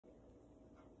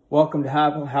Welcome to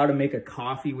How to Make a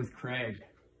Coffee with Craig.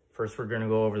 First, we're going to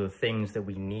go over the things that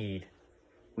we need.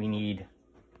 We need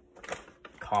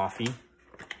coffee.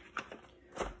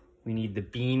 We need the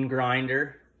bean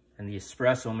grinder and the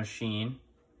espresso machine.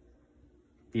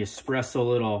 The espresso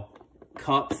little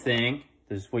cup thing.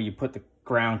 This is where you put the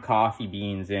ground coffee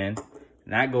beans in.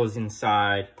 And that goes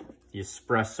inside the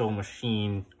espresso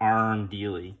machine arm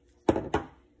dealy.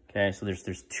 Okay, so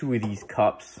there's two of these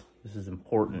cups. This is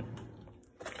important.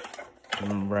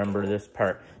 Remember this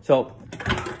part. So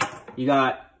you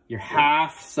got your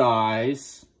half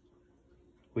size,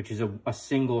 which is a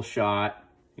single shot.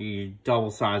 Your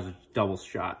double size, double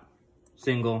shot.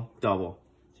 Single, double.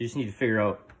 So you just need to figure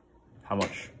out how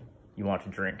much you want to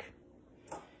drink.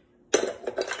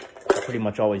 I pretty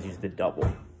much always use the double.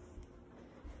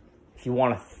 If you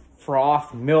want to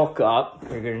froth milk up,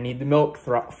 you're going to need the milk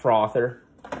frother.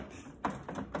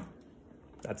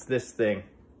 That's this thing.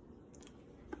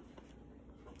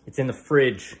 It's in the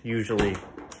fridge, usually. If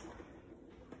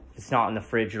it's not in the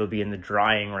fridge, it'll be in the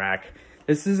drying rack.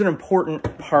 This is an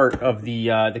important part of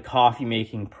the coffee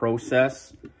making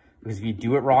process, because if you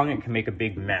do it wrong, it can make a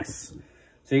big mess.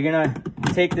 So you're gonna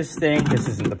take this thing, this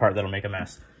isn't the part that'll make a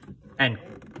mess, and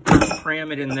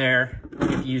cram it in there.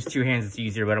 If you use two hands, it's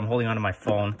easier, but I'm holding onto my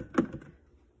phone.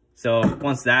 So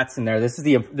once that's in there, this is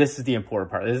the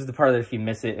important part. This is the part that if you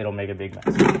miss it, it'll make a big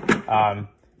mess.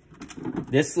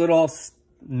 This little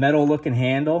metal looking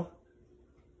handle,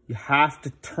 you have to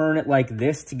turn it like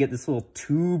this to get this little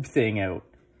tube thing out.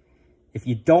 If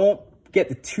you don't get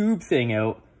the tube thing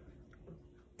out,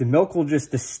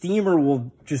 the steamer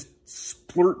will just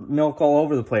splurt milk all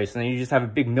over the place, and then you just have a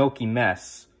big milky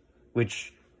mess,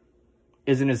 which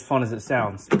isn't as fun as it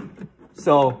sounds.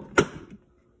 So,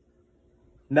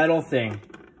 metal thing.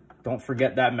 Don't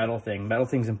forget that metal thing. Metal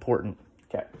thing's important.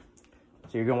 Okay.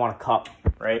 So you're gonna want a cup,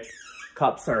 right?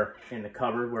 Cups are in the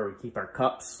cupboard where we keep our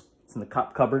cups. It's in the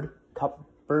cup cupboard.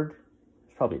 Cupboard?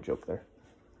 There's probably a joke there.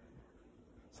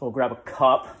 So we'll grab a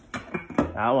cup.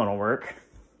 That one will work.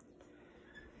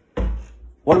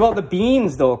 What about the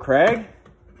beans though, Craig?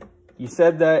 You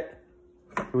said that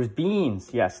there was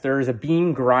beans. Yes, there is a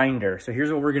bean grinder. So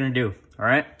here's what we're gonna do, all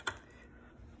right?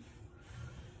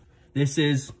 This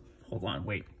is, hold on,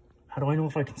 wait. How do I know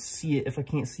if I can see it if I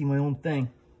can't see my own thing?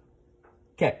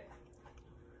 Okay.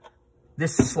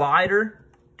 This slider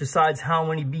decides how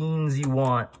many beans you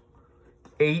want.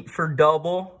 8 for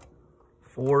double,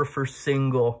 4 for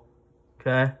single,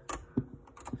 okay?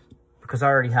 Because I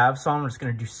already have some, I'm just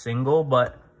gonna do single,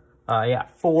 but yeah,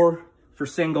 4 for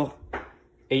single,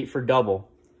 8 for double.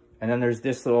 And then there's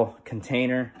this little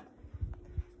container.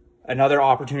 Another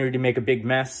opportunity to make a big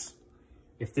mess.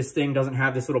 If this thing doesn't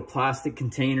have this little plastic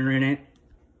container in it,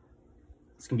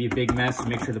 it's gonna be a big mess. So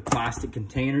make sure the plastic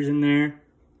container's in there.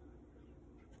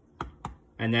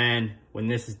 And then when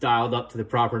this is dialed up to the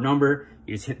proper number,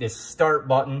 you just hit this start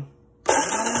button. So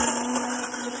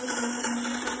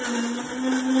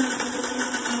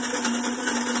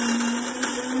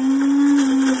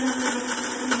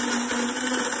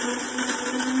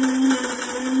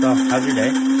how's your day?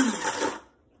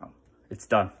 Oh, it's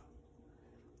done.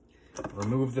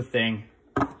 Remove the thing.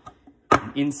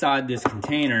 And inside this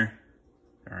container,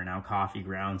 there are now coffee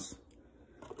grounds.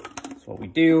 So what we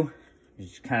do is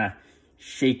just kind of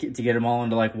shake it to get them all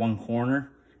into like one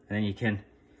corner. And then you can,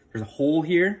 there's a hole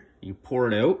here. You pour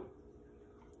it out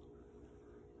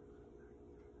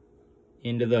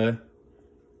into the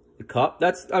cup.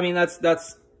 That's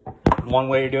one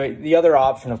way to do it. The other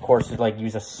option, of course, is like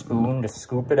use a spoon to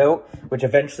scoop it out, which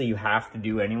eventually you have to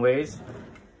do anyways.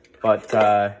 But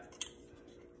the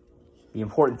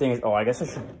important thing is, oh, I guess I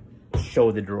should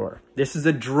show the drawer. This is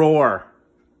a drawer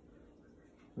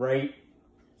right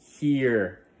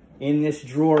here. In this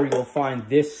drawer, you'll find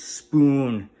this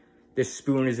spoon. This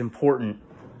spoon is important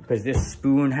because this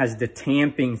spoon has the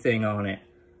tamping thing on it.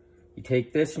 You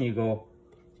take this and you go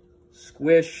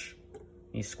squish,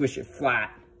 and you squish it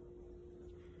flat.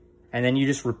 And then you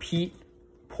just repeat,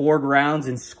 pour grounds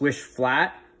and squish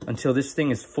flat until this thing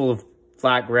is full of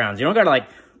flat grounds. You don't gotta like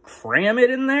cram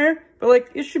it in there, but like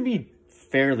it should be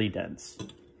fairly dense.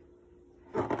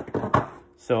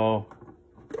 So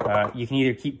you can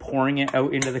either keep pouring it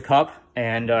out into the cup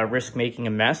and risk making a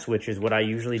mess, which is what I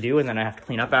usually do, and then I have to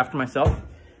clean up after myself.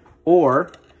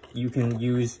 Or you can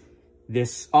use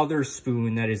this other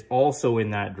spoon that is also in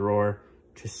that drawer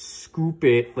to scoop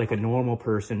it like a normal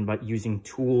person, but using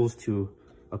tools to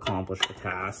accomplish the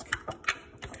task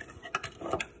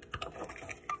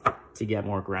to get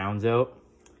more grounds out.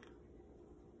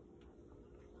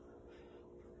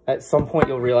 At some point,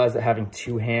 you'll realize that having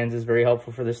two hands is very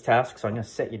helpful for this task. So I'm going to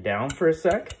set you down for a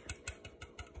sec.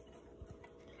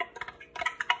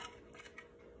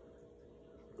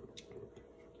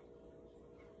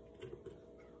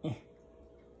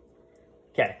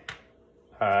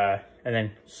 And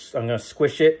then I'm gonna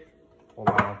squish it.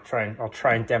 Hold on, I'll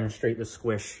try and demonstrate the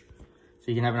squish so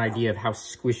you can have an idea of how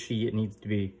squishy it needs to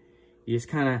be. You just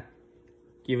kind of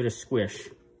give it a squish.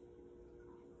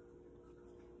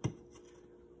 It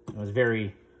was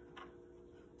very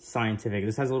scientific.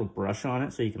 This has a little brush on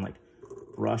it so you can like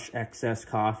brush excess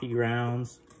coffee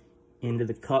grounds into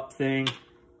the cup thing.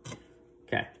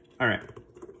 Okay, all right.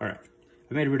 I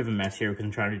made a bit of a mess here because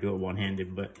I'm trying to do it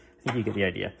one-handed, but I think you get the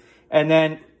idea. And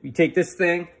then you take this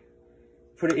thing,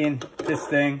 put it in this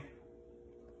thing.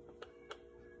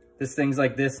 This thing's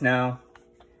like this now.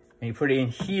 And you put it in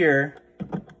here.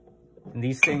 And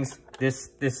these things, this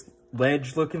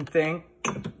ledge looking thing,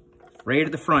 right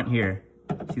at the front here.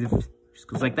 See, this just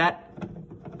goes like that.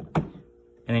 And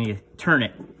then you turn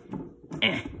it.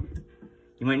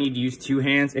 You might need to use 2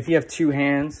 hands. If you have 2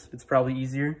 hands, it's probably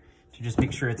easier to just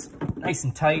make sure it's nice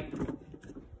and tight.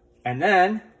 And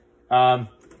then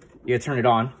you gotta turn it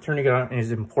on. Turning it on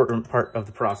is an important part of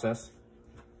the process.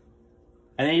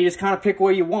 And then you just kind of pick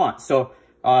what you want. So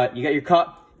you got your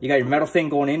cup, you got your metal thing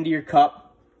going into your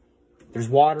cup. There's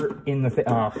water in the thing.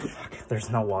 Oh, fuck, there's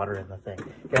no water in the thing.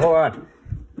 Okay, hold on.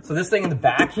 So this thing in the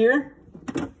back here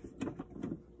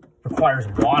requires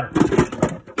water.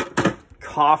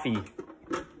 Coffee.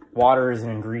 Water is an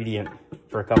ingredient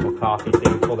for a cup of coffee, so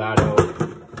you pull that out.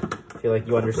 I feel like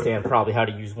you understand probably how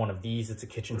to use one of these. It's a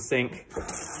kitchen sink.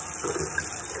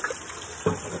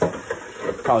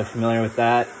 Probably familiar with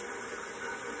that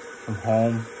from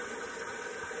home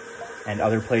and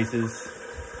other places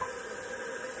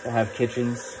that have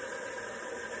kitchens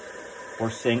or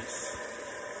sinks.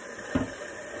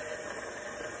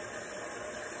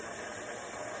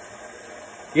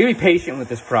 You gotta be patient with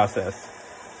this process,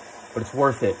 but it's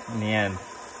worth it in the end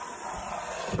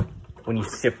when you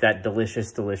sip that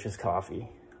delicious, delicious coffee.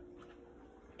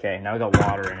 Okay, now we got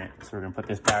water in it, so we're gonna put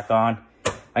this back on.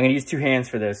 I'm gonna use 2 hands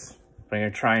for this, but I'm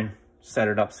gonna try and set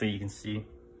it up so you can see.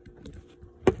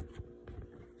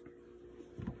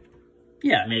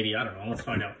 Yeah, maybe, I don't know, let's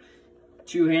find out.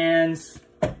 2 hands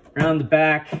around the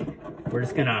back. We're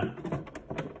just gonna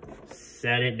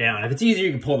set it down. If it's easier,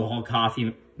 you can pull the whole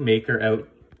coffee maker out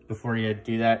before you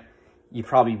do that. You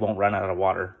probably won't run out of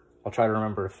water. I'll try to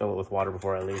remember to fill it with water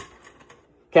before I leave.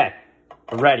 Okay,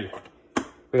 we're ready.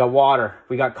 We got water,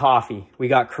 we got coffee, we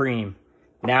got cream.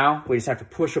 Now, we just have to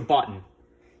push a button.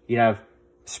 You have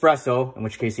espresso, in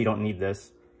which case you don't need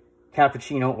this,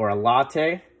 cappuccino, or a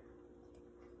latte.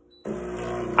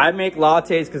 I make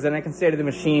lattes because then I can say to the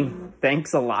machine,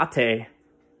 thanks a latte.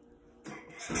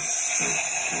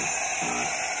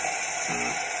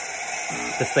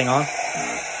 This thing on?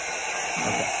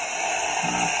 Okay.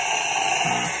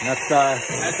 And that's us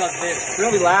it. It's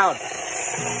really loud.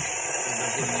 I've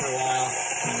been doing it for a while.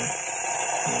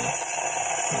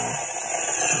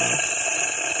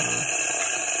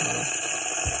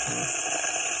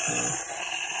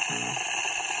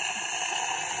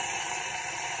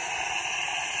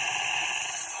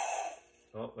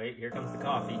 Oh, wait, here comes the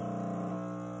coffee.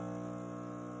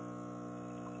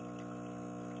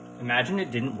 Imagine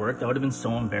it didn't work. That would have been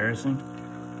so embarrassing.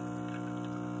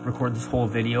 Record this whole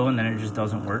video and then it just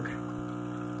doesn't work.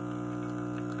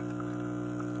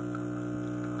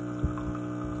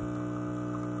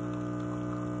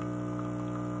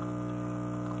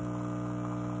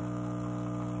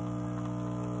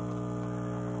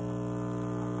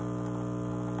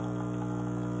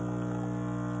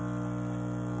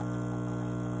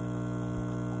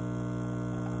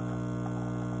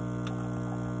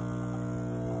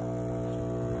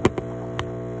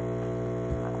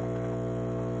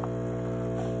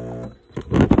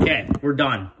 Okay, we're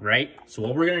done, right? So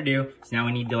what we're gonna do is now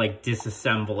we need to like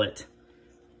disassemble it.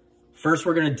 First,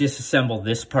 we're gonna disassemble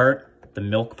this part, the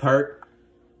milk part.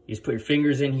 You just put your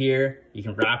fingers in here. You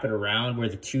can wrap it around where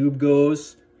the tube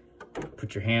goes.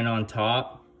 Put your hand on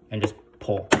top and just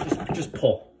pull. Just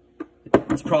pull.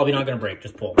 It's probably not gonna break,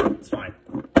 just pull, it's fine.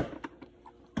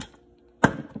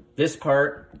 This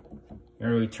part,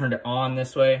 remember we turned it on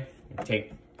this way, you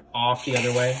take off the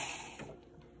other way.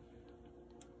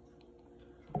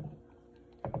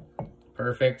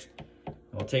 Perfect.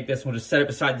 We'll take this, we'll just set it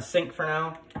beside the sink for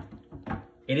now.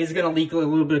 It is gonna leak a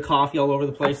little bit of coffee all over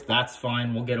the place. That's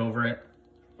fine, we'll get over it.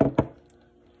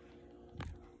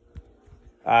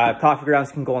 Coffee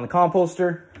grounds can go in the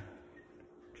composter,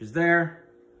 which is there.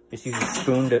 Just use a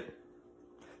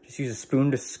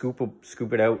spoon to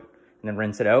scoop it out and then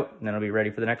rinse it out, and then it'll be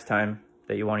ready for the next time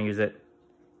that you want to use it.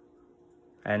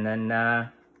 And then I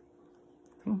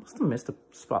think I must have missed a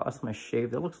spot. That's my shave.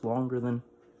 That looks longer than.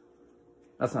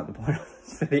 That's not the point of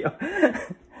this video.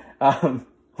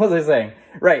 What was I saying?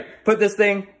 Right, put this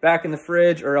thing back in the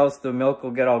fridge or else the milk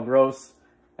will get all gross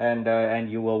and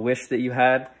you will wish that you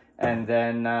had. And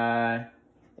then,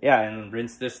 yeah, and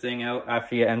rinse this thing out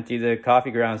after you empty the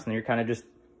coffee grounds and you're kind of just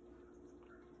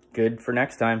good for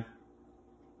next time.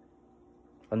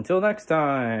 Until next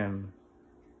time.